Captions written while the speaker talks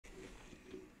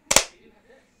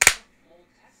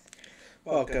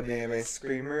Welcome, anime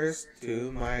screamers,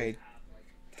 to my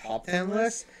top 10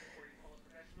 list.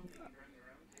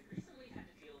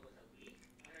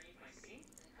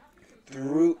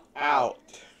 Throughout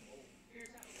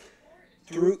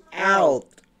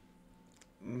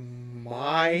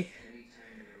my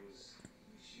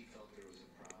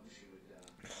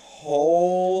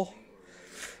whole,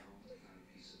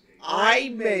 I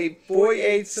made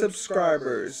 48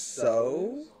 subscribers,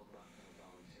 so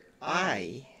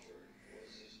I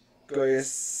going to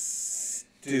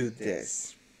do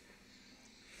this.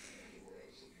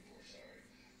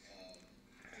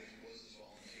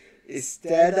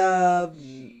 Instead of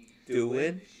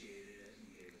doing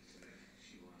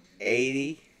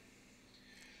 80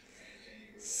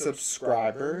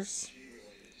 subscribers,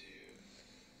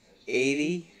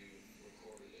 80,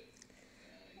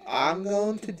 I'm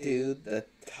going to do the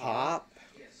top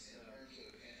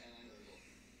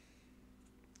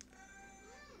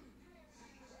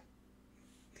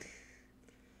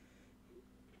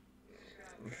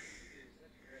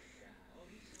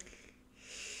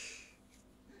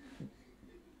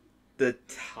the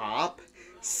top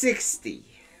 60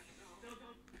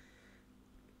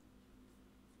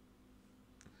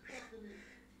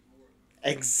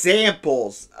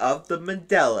 examples of the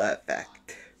Mandela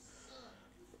effect.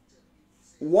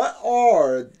 What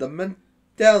are the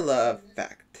Mandela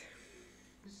effect?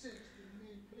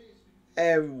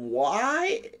 And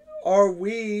why are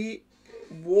we...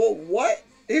 What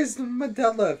is the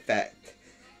Mandela effect?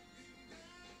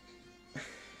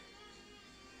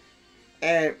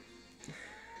 And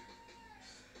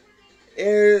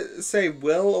say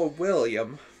Will or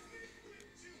William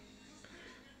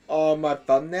on my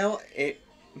thumbnail.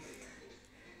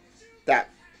 That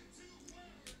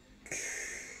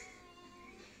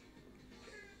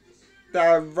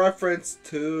reference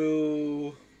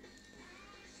to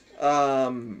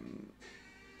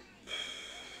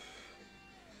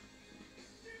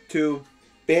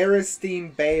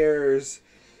Berenstain Bears.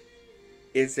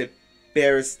 Is it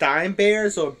Berenstain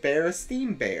Bears or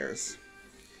Berenstain Bears?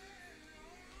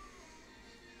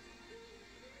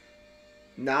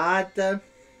 Not the...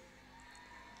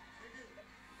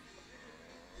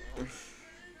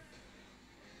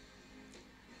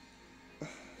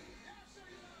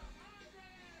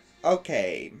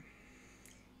 Okay.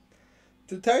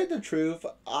 To tell you the truth,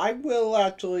 I will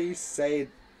actually say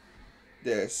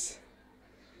this.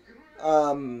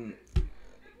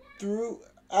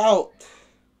 Throughout,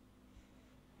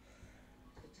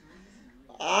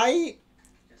 I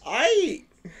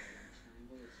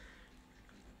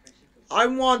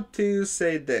want to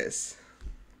say this.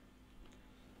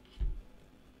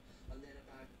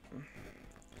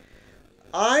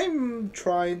 I'm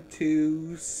trying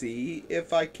to see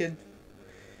if I can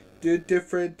do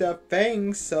different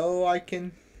things so I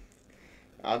can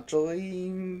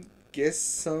actually get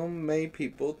some many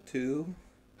people to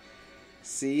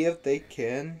see if they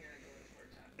can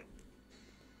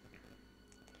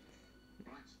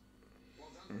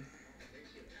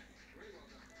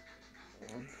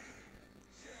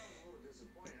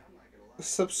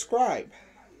subscribe.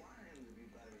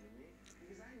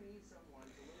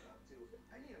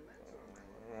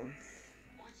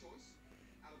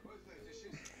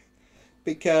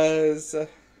 Because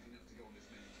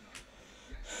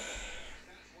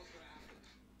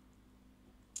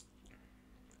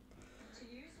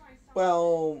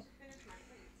well,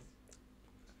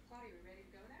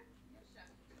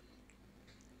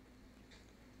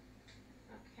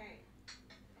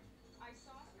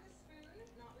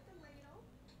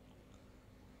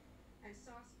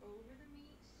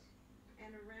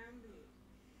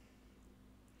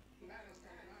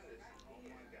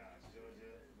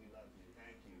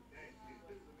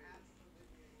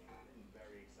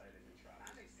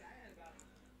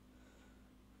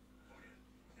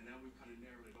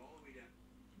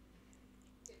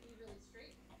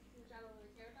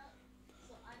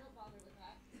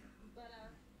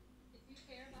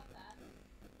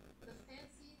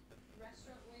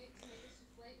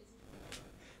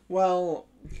 well,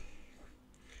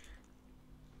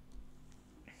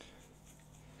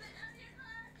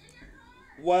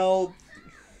 well,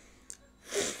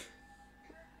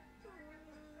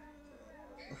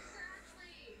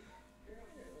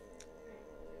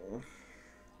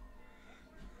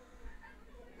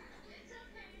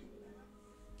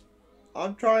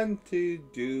 I'm trying to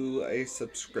do a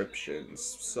subscriptions,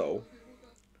 so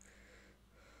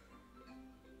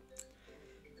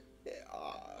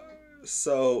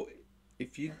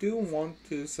if you do want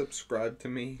to subscribe to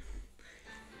me,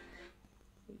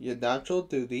 your natural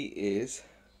duty is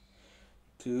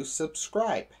to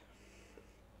subscribe.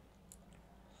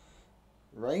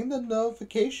 ring the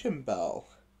notification bell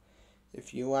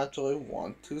if you actually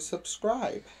want to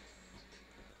subscribe.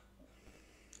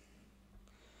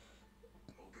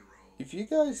 If you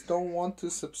guys don't want to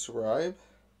subscribe,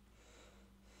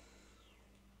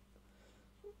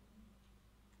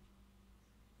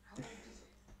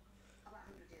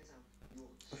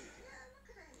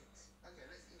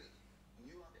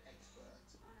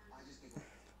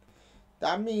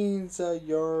 that means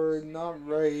you're not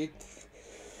right.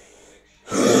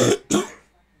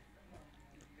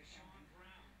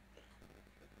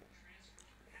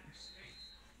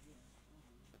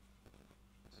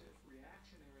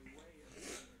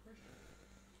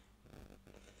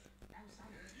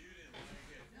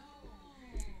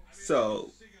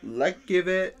 So, let's give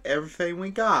it everything we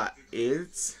got.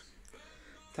 It's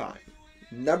time.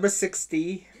 Number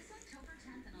 60,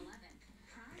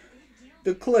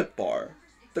 the clip bar.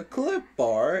 The clip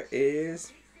bar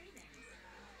is,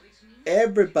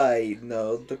 everybody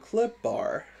knows the clip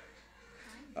bar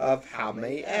of how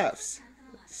many F's.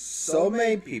 So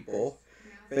many people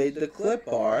think the clip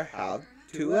bar have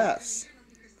 2 F's.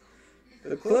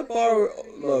 The clip bar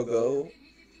logo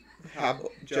have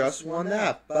just 1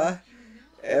 F, but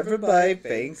everybody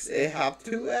thinks it have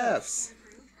 2 F's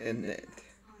in it,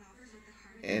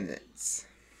 in its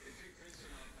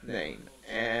name.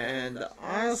 And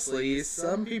honestly,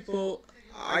 some people,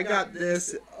 I got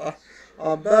this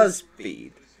on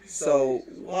BuzzFeed, so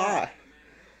why?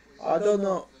 I don't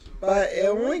know, but it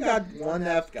only got 1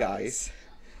 F, guys.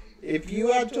 If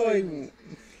you actually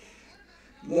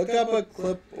look up a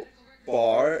clip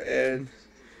bar and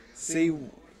see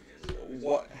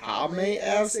how many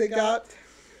F's it got,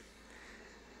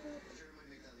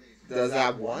 does it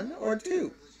have 1 or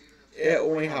 2? It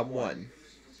only have 1.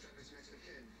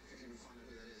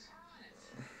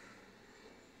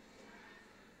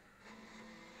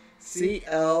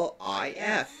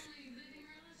 CLIF.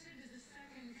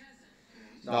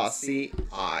 Not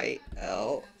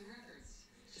CIL.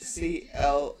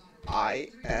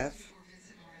 CLIF.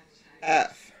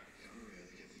 F.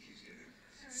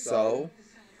 So,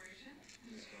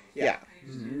 yeah.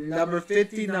 Number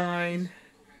 59.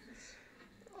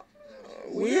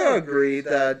 We agree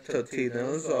that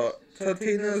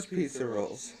Totino's pizza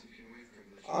rolls.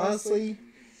 Honestly,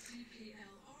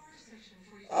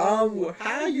 how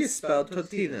do you spell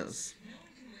Totino's?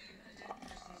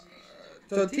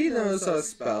 Totino's are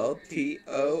spelled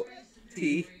TOTINO.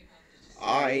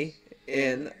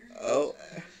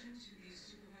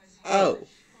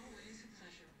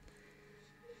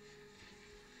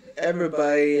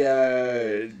 Everybody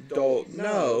don't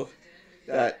know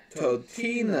that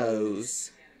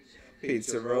Totino's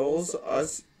pizza rolls are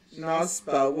not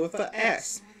spelled with an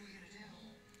S.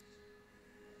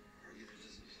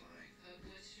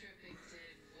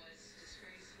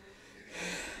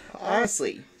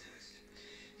 Honestly,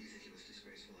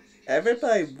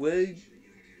 everybody would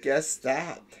guess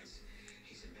that.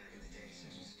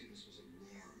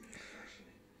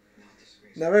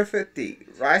 Number 50,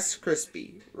 Rice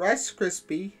Krispie. Rice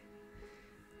Krispie.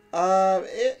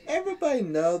 Everybody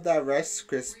know that Rice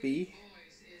Krispie.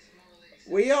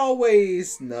 We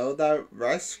always know that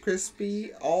Rice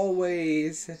Krispie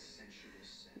always.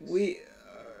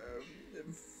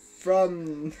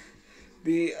 From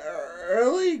the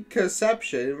early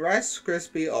conception, Rice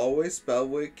Krispie always spelled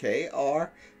with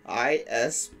KRISPIES.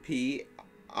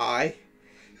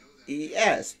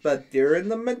 But during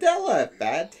the Mandela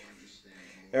effect,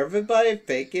 everybody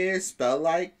think it is spelled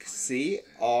like CRISPY.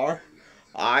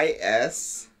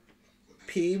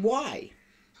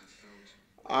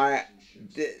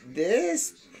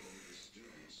 This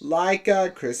like a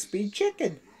crispy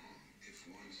chicken.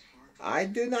 I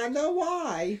do not know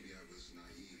why.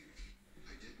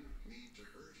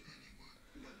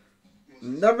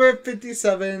 Number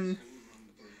 57.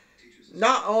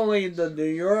 Not only the New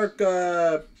York,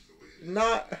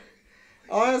 not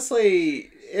honestly,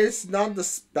 it's not the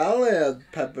spelling of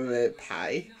peppermint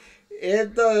pie.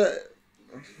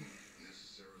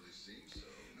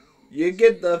 You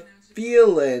get the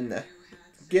feeling,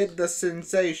 get the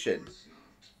sensation.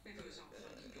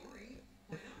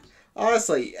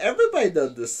 Honestly, everybody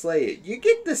knows the slay. You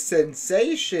get the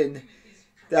sensation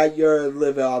that you're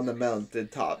living on the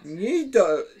mountaintop.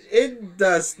 It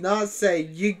does not say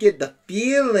you get the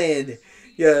feeling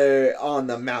you're on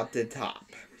the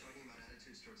mountaintop.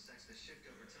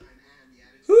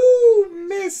 Who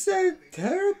missed a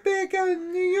terrific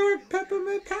New York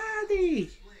peppermint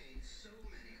patty?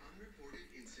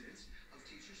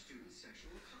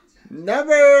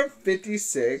 Number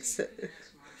 56.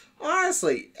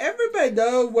 Honestly, everybody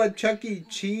knows what Chuck E.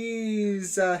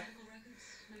 Cheese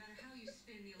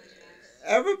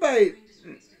everybody,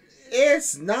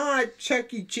 it's not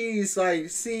Chuck E. Cheese like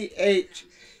CHUCKIE.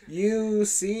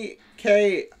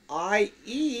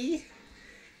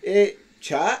 It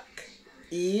Chuck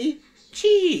E.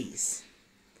 Cheese.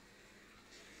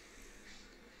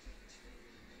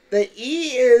 The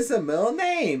E is a middle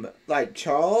name, like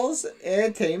Charles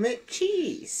Entertainment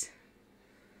Cheese.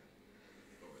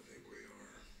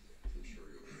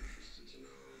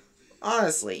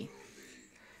 Honestly,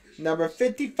 number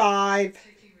 55.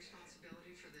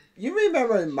 You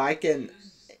remember Mike and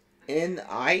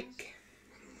Ike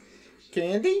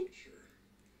candy?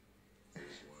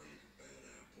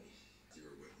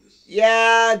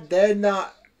 Yeah, they're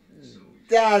not.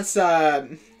 That's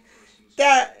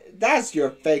that's your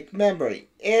fake memory.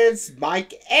 It's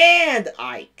Mike and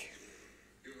Ike.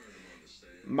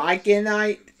 Mike and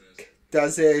Ike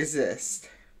doesn't exist.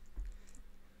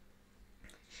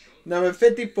 Number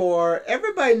 54.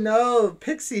 Everybody know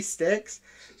Pixie Sticks,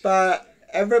 but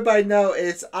everybody know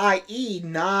it's IE,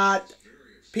 not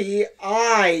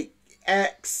PIXY.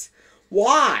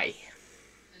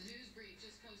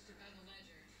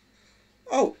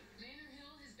 Oh,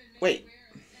 wait.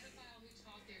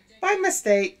 By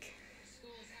mistake.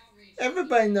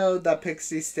 Everybody know that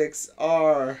Pixie Sticks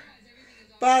are,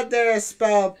 but they're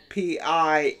spelled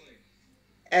PIXY.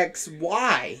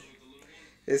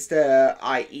 It's the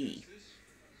IE.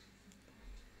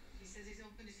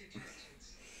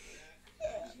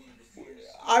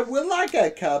 I would like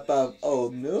a cup of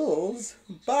old noodles,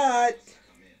 but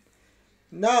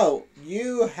no,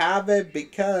 you have it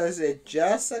because it's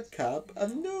just a cup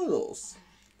of noodles.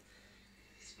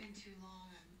 It's been too long.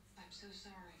 I'm so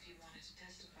sorry if you wanted to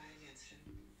testify against him.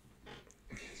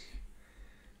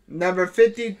 Number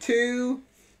 52.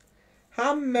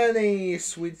 How many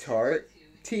sweet tart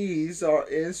teas are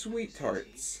in sweet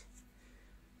tarts?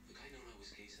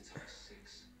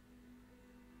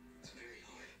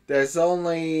 There's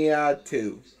only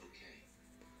 2.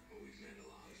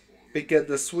 Because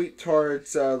the sweet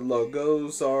tarts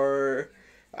logos are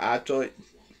actually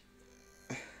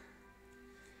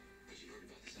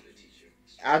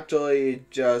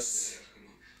just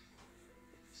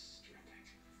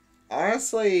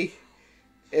honestly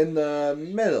in the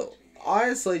middle.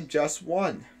 Honestly, just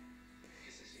one.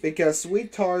 Because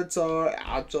sweet tarts are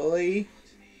actually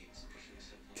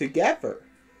together.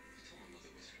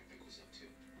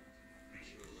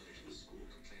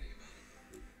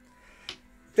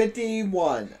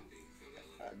 51.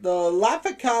 The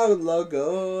Lafayette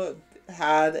logo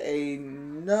had a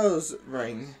nose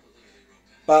ring,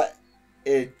 but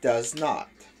it does not.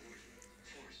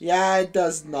 Yeah, it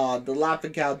does not. The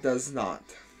Lafayette does not.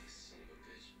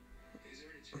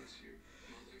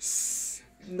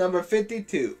 Number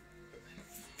 52.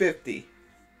 50.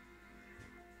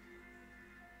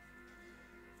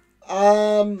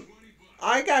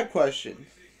 I got a question.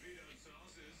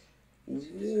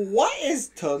 What is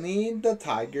Tony the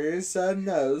Tiger's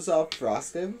nose of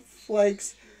Frosted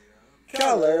Flakes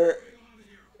color?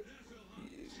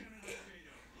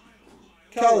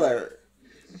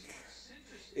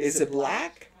 Is it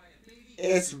black?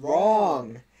 It's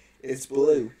wrong. It's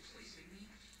blue.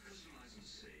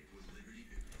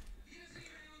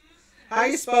 How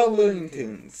you spell Looney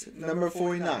Tunes? Number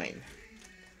 49.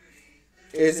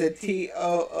 Is it TOONETOONS?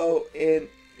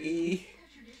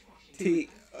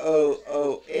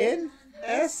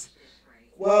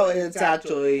 Well, it's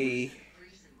actually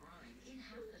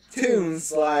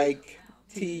tunes like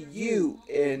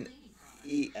TUNES.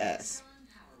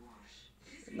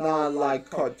 Not like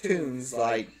cartoons,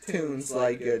 like tunes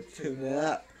like Tune It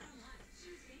Up.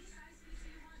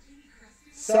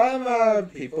 Some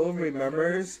people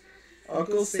remembers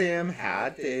Uncle Sam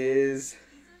hat is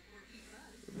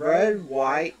red,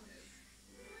 white,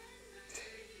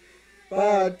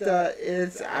 but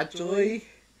it's actually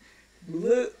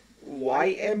blue,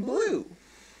 white, and blue.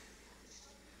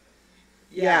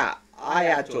 Yeah, I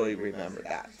actually remember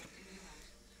that.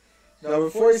 Number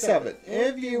 47.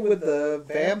 Interview with the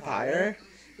Vampire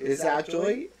is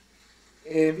actually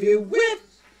Interview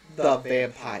with the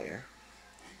Vampire.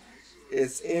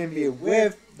 It's Interview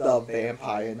with the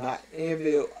Vampire, not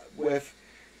Interview with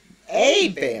a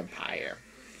Vampire.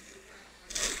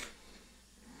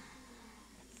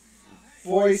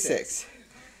 46.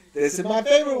 This is my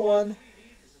favorite one.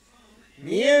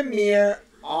 Mirror, mirror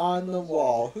on the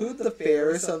wall, who's the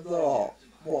fairest of the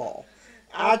wall?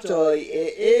 Actually,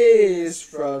 it is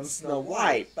from Snow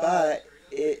White, but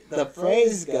the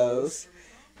phrase goes,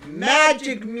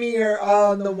 magic mirror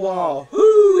on the wall,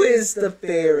 who is the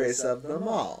fairest of them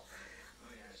all?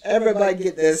 Everybody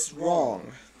get this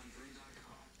wrong.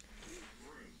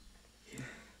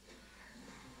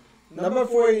 Number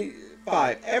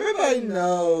 45. Everybody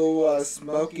know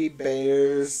Smokey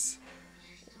Bear's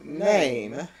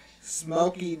name,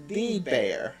 Smokey the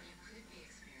Bear.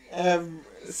 And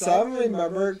some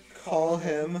remember call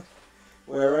him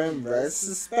wearing red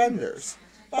suspenders.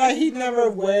 But he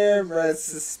never wear red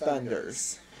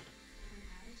suspenders.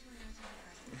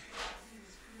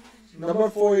 Number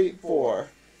 44.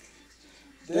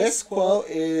 This quote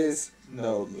is,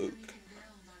 "No, Luke,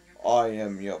 I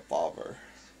am your father.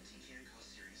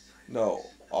 No,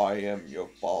 I am your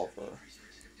father.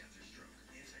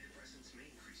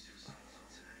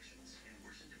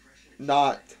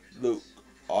 Not Luke,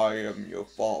 I am your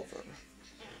father."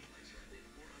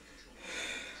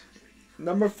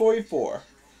 Number 44.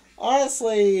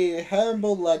 Honestly,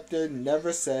 Hannibal Lecter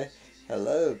never said,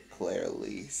 "Hello,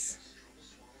 Clarice,"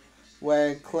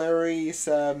 when Clarice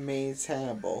means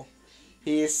Hannibal.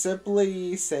 He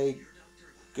simply say,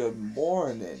 "Good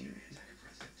morning."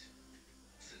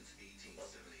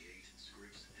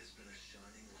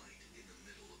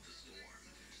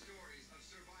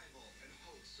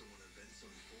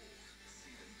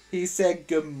 He said,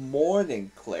 "Good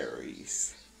morning,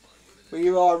 Clarice." We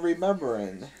are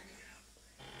remembering.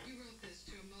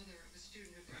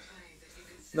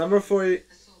 Number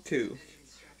 42.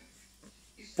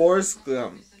 Forrest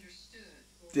Gump.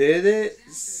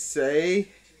 Didn't say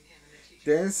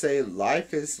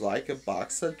life is like a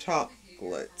box of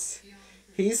chocolates.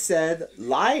 He said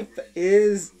life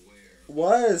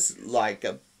was like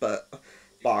a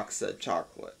box of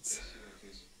chocolates.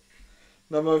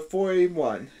 Number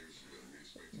 41.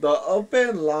 The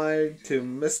open line to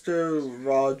Mr.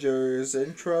 Rogers'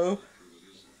 intro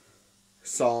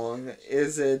song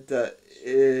is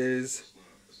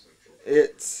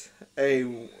it's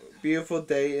a beautiful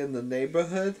day in the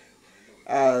neighborhood,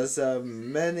 as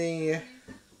many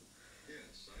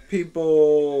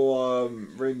people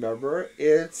remember.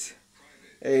 It's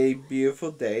a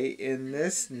beautiful day in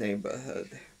this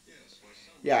neighborhood.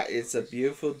 Yeah, it's a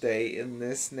beautiful day in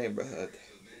this neighborhood.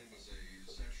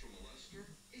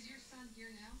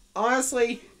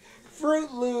 Honestly,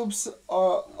 Fruit Loops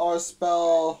are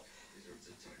spelled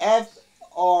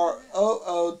F-R-O-O-T.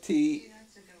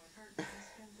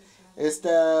 It's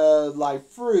the like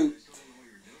fruit,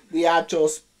 the actual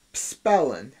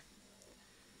spelling.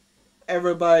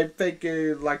 Everybody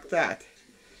thinking like that.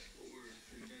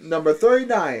 Number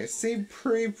 39.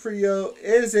 C-3PO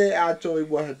isn't actually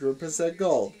 100%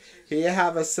 gold. He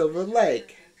have a silver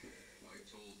lake.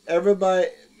 Everybody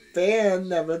fan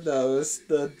never knows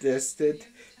the distant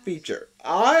feature.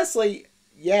 Honestly,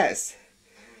 yes.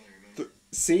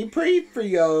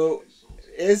 C-3PO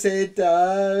isn't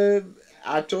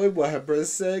actually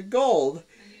 100% gold.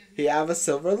 He have a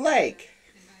silver lake.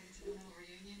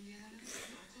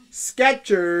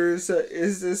 Skechers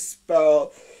is a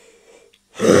spell.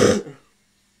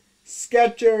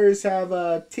 Skechers have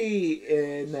a T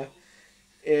in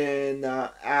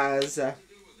as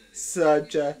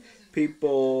such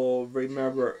people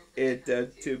remember it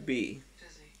to be.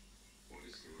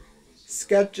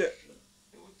 Sketcher.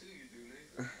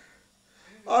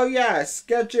 Oh yeah,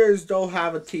 Skechers don't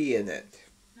have a T in it.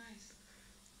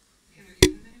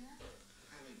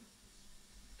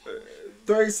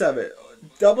 37.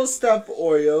 Double stuffed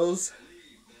Oreos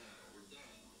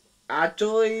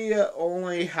actually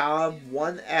only have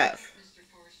one F.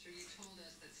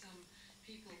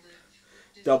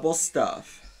 Double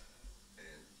stuff.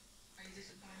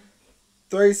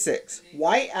 36.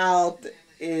 White out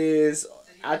is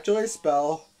actually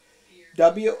spelled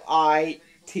W-I-T-E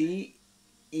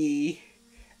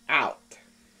out.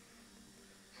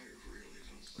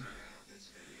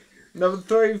 Number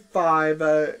 35.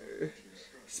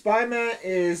 Spider-Man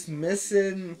is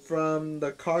missing from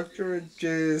the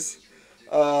cartridges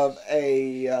of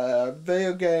a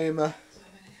video game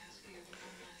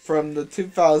from the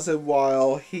 2000,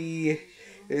 while he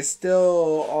is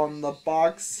still on the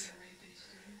box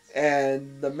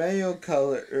and the manual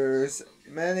colors.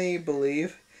 Many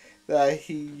believe that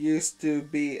he used to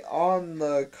be on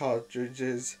the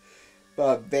cartridges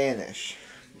but vanished.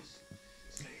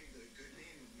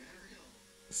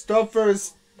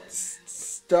 Stouffer's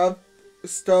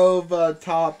stove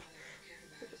top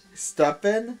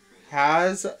stuffing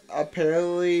has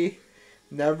apparently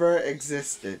never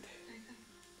existed.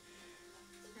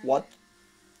 What?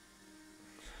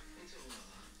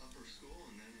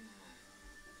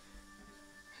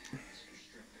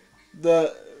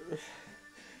 The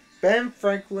Ben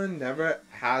Franklin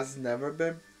has never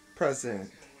been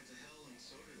president.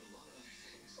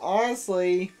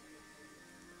 Honestly,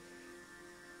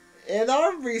 in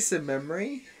our recent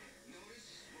memory,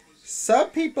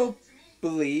 some people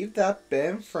believe that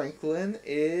Ben Franklin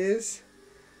is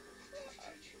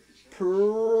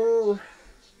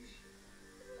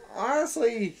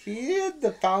honestly, he is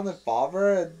the founding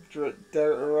father and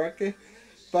director,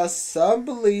 but some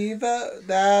believe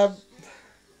that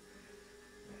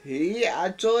he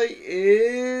actually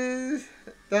is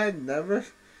that never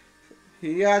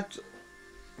he actually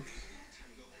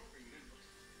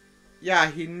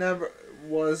he never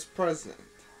was president.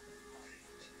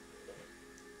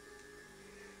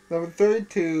 Number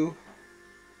 32.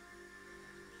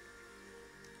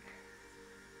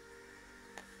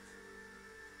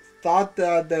 Thought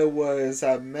that there was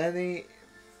many.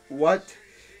 What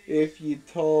if you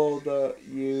told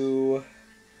you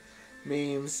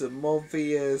memes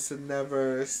Morpheus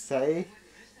never say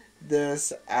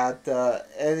this at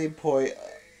any point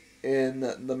in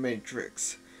the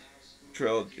Matrix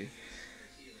trilogy?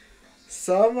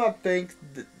 Some think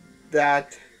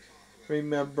that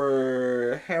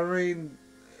remember Henry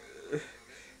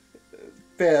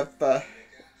Fifth,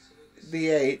 the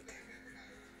Eighth,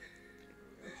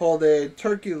 hold a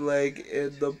turkey leg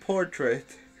in the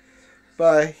portrait,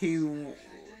 but he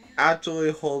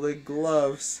actually holding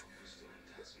gloves.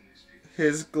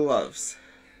 His gloves.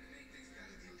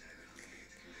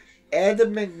 Ed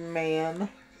McMahon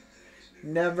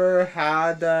never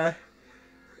had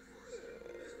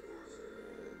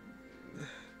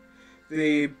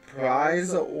the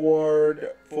prize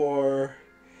award for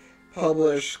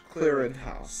published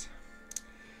clearinghouse.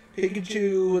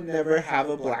 Pikachu never have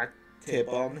a black tip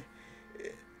on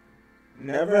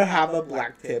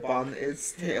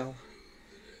its tail.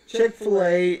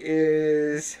 Chick-fil-A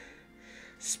is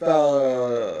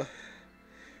spelled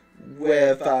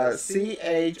with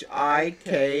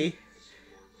C-H-I-K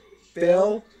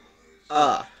Phil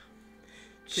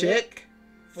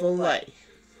Chick-fil-A.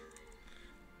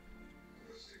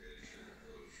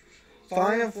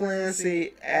 Final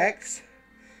Fantasy X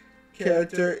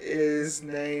character is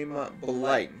named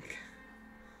Blank.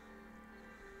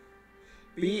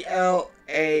 B-L-A-N-K.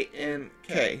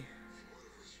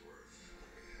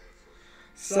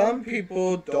 Some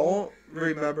people don't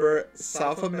remember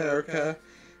South America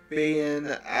being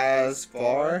as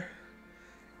far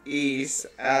east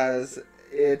as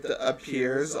it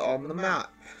appears on the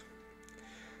map.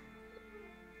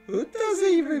 Who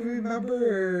doesn't even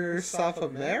remember South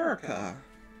America?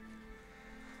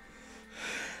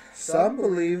 Some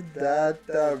believe that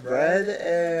the red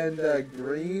and the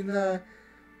green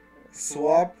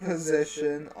swap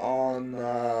position on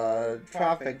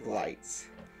traffic lights.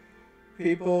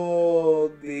 People,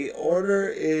 the order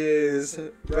is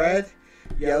red,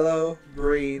 yellow,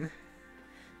 green.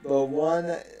 The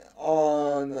one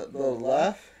on the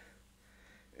left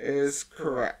is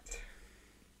correct.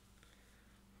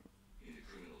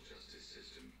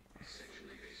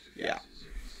 Yeah.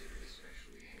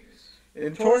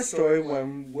 In Toy Story,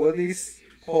 when Woody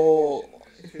pulls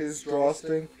his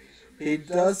drawstring, he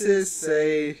doesn't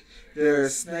say, "There's a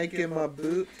snake in my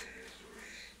boot."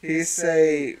 He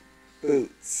say,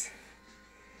 "Boots."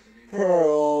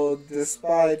 Pearl,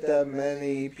 despite that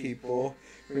many people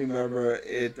remember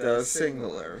it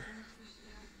singular.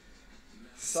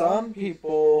 Some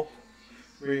people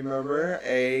remember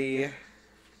a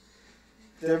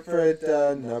different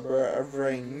number of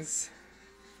rings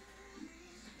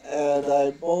and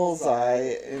a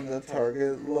bullseye in the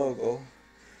Target logo.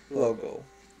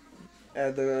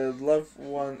 And the left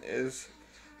one is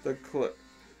the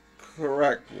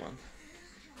correct one.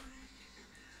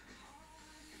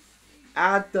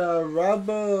 At the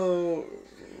Rebel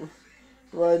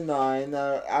Red 9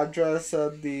 address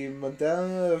of the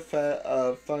Mandela effect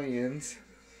of Funyuns,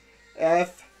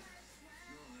 Funyuns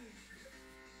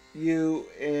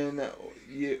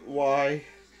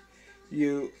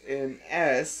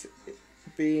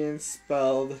being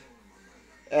spelled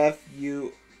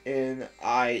Funions.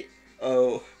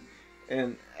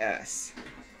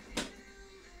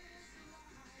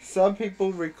 Some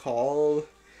people recall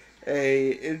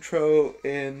a intro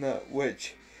in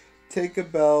which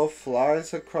Tinkerbell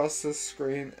flies across the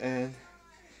screen and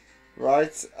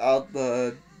writes out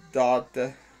the dot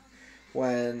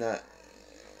when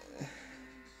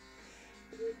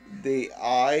the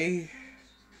I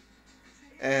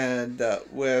and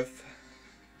with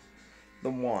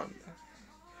the wand,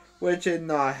 which did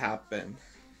not happen.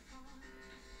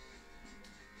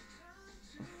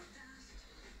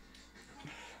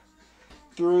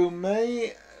 Through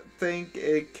many think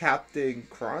it Captain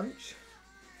Crunch.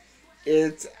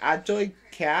 It's actually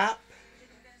Cap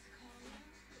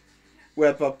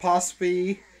with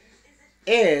apostrophe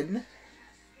in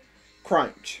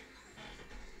Crunch.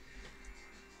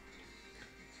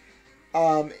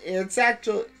 It's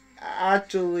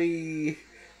actually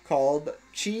called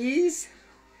cheese.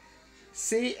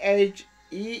 CHEEZ.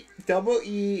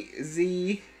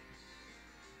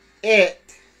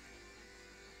 It.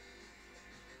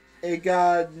 It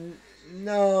got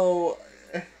no.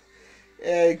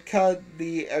 It cut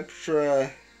the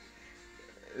extra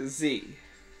Z.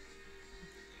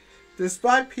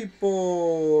 Despite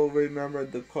people remember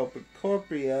the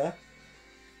cornucopia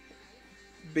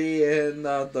being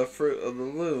the fruit of the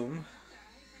loom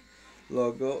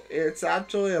logo, it's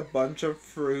actually a bunch of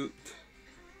fruit.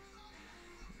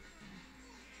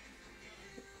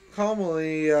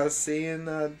 Commonly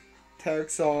seen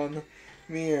text on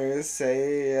mirrors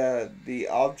say the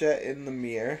object in the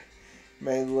mirror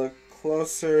may look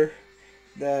closer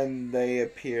than they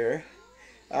appear.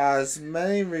 As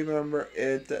many remember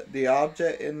it, the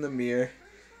object in the mirror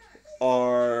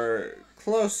are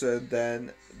closer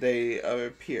than they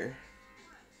appear.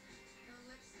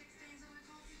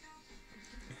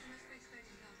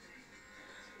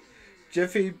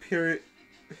 Jiffy peanut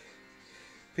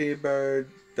butter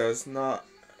does not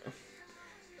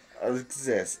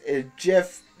exist. It's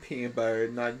Jif peanut butter,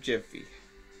 not Jiffy.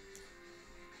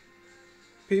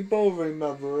 People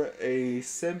remember a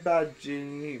Sinbad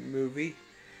Genie movie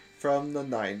from the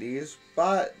 90s,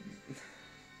 but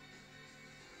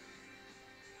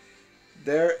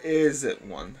there isn't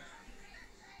one.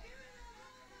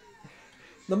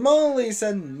 The Mona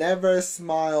Lisa never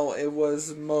smiled, it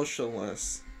was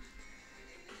motionless.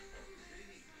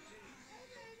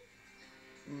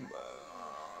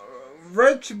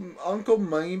 Rich Uncle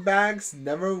Moneybags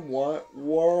never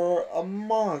wore a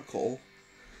monocle.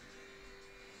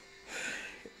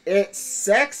 It's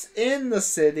Sex in the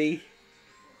City.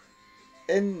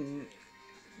 And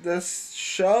the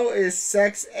show is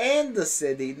Sex and the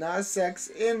City, not Sex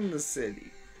in the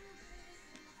City.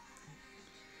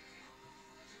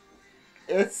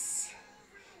 It's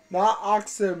not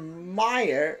Austin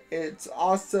Meyer, it's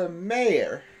Austin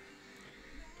Mayer.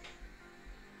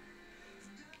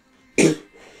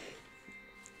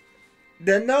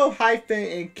 There's no hyphen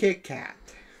in Kit Kat.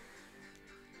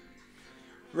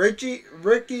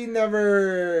 Ricky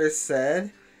never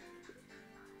said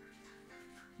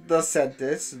the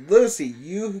sentence, Lucy,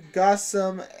 you got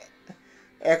some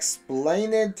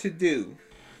explaining to do.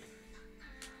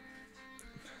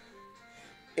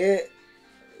 It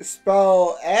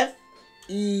spelled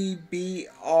FEBREZE,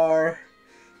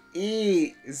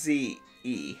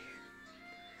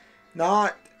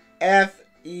 not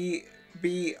FEBREEZE.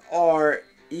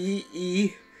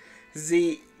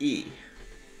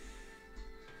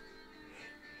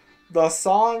 The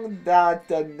song that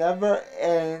never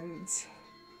ends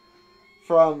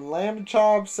from Lamb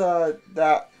Chops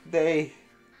that they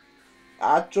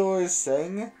actually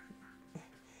sing.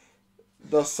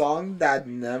 The song that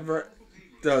never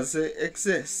doesn't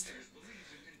exist.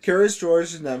 Curious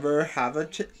George never have a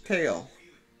tail.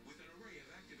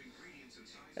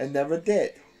 And never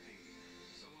did.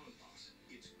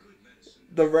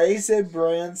 The Raisin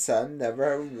Bran son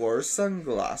never wore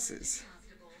sunglasses.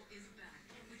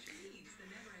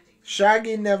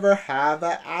 Shaggy never had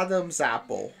an Adam's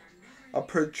apple. A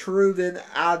protruding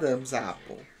Adam's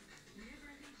apple.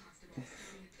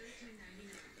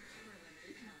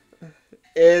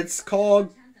 It's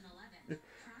called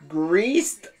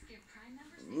Greased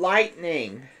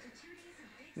Lightning.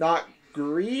 Not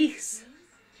Grease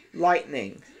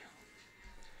Lightning.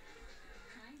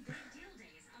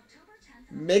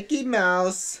 Mickey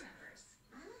Mouse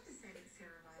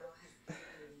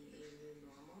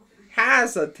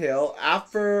has a tail.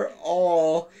 After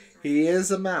all, he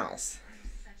is a mouse.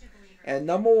 And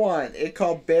number one, it's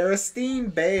called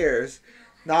Bearstein Bears,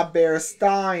 not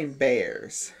Bearstein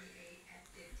Bears.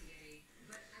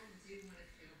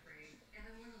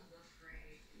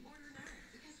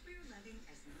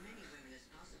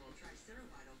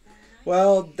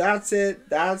 Well, that's it.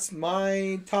 That's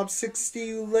my top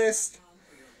 60 list.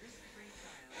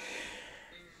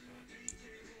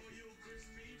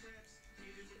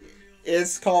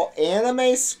 It's called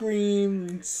Anime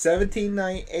Scream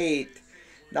 1798,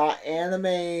 not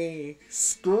Anime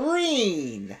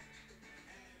Screen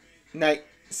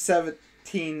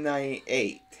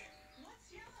 1798.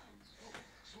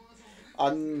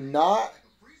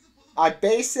 I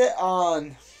base it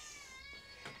on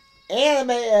anime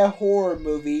and horror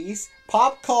movies,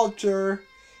 pop culture,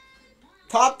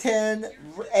 top 10,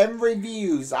 and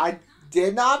reviews. I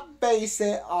did not base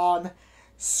it on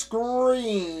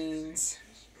screens.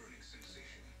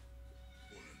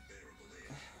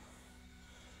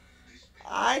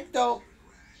 I don't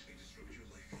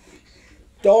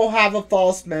have a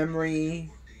false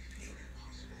memory.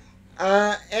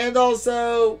 And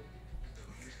also,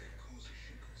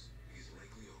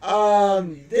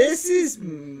 this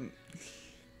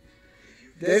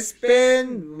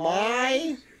been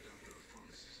my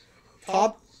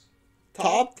top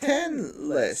 10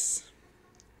 list.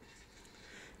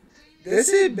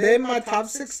 This has been my top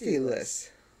 60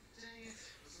 list.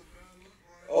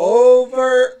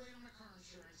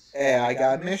 And I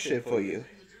got a mission for you.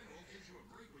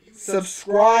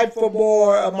 Subscribe for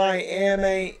more of my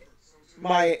anime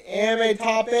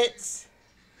topics.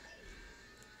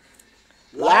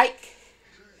 Like,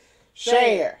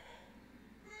 share.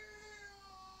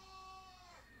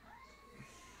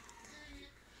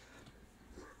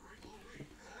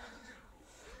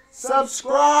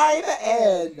 Subscribe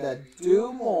and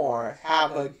do more.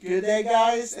 Have a good day,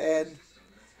 guys, and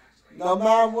no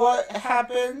matter what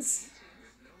happens,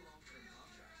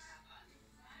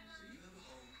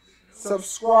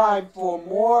 subscribe for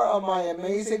more of my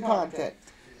amazing content.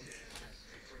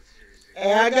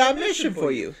 And I got a mission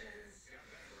for you.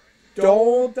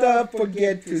 Don't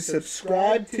forget to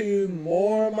subscribe to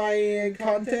more of my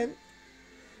content.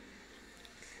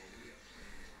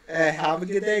 And have a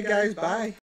good day, guys. Bye.